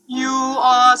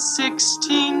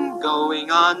16, going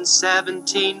on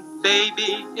 17.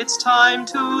 Baby, it's time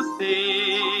to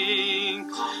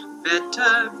think.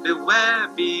 Better beware,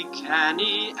 be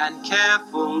canny and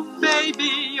careful.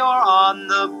 Baby, you're on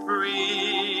the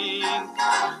brink.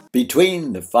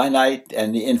 Between the Finite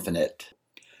and the Infinite.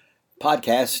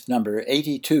 Podcast number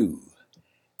 82.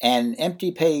 An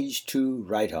Empty Page to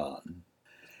Write On.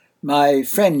 My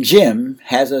friend Jim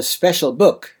has a special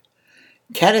book,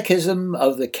 Catechism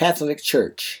of the Catholic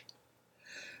Church.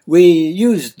 We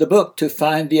used the book to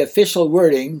find the official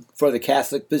wording for the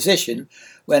Catholic position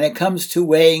when it comes to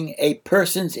weighing a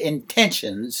person's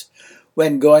intentions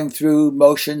when going through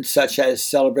motions such as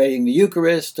celebrating the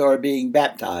Eucharist or being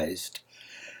baptized.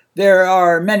 There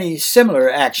are many similar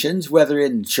actions, whether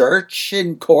in church,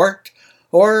 in court,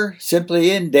 or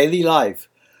simply in daily life,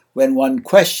 when one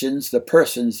questions the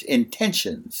person's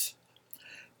intentions.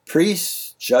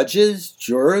 Priests, judges,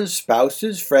 jurors,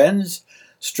 spouses, friends,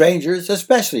 strangers,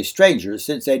 especially strangers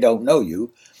since they don't know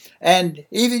you, and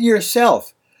even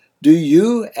yourself, do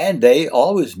you and they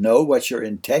always know what your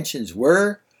intentions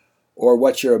were or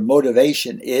what your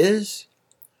motivation is?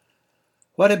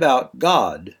 What about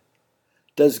God?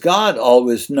 Does God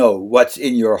always know what's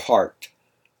in your heart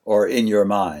or in your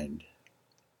mind?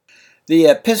 The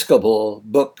Episcopal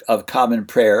Book of Common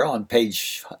Prayer on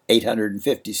page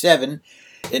 857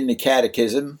 in the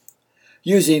Catechism,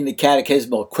 using the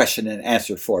catechismal question and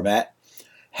answer format,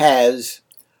 has,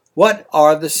 "What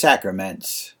are the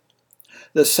sacraments?"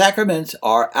 The sacraments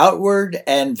are outward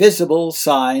and visible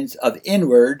signs of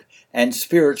inward and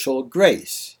spiritual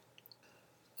grace.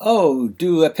 Oh,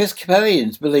 do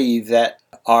Episcopalians believe that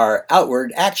our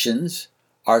outward actions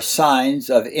are signs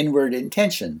of inward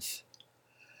intentions?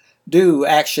 Do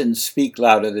actions speak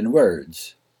louder than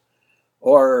words?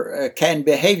 Or can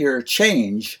behavior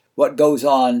change what goes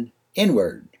on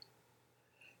inward?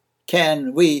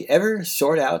 Can we ever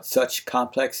sort out such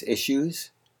complex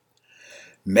issues?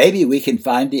 Maybe we can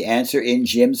find the answer in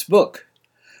Jim's book.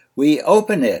 We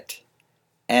open it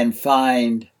and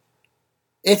find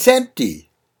it's empty.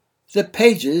 The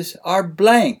pages are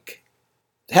blank.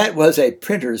 That was a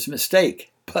printer's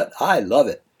mistake, but I love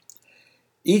it.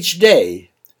 Each day,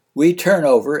 we turn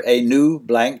over a new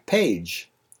blank page.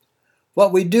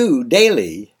 What we do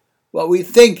daily, what we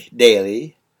think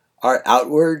daily, our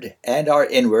outward and our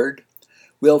inward,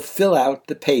 will fill out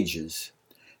the pages.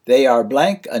 They are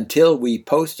blank until we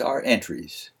post our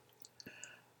entries.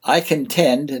 I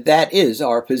contend that is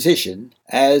our position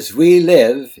as we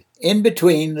live in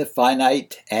between the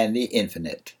finite and the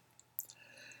infinite.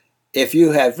 If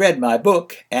you have read my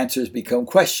book, Answers Become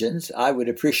Questions, I would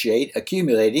appreciate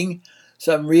accumulating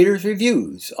some readers'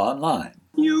 reviews online.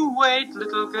 You wait,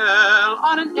 little girl,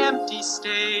 on an empty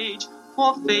stage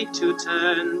for fate to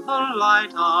turn the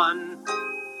light on.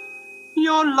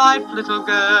 Your life, little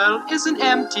girl, is an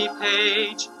empty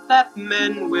page that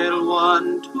men will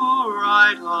want to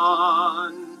write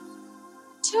on.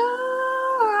 To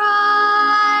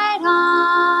write on.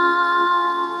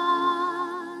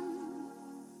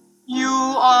 You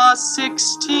are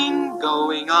 16,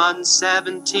 going on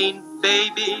 17.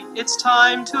 Baby, it's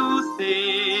time to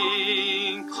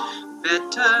think.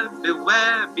 Better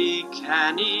beware, be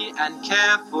canny and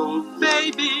careful.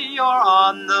 Baby, you're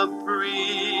on the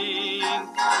brink.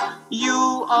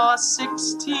 You are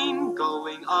 16,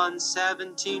 going on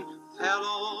 17.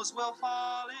 Fellows will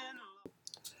fall in love.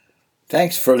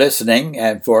 Thanks for listening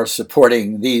and for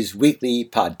supporting these weekly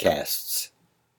podcasts.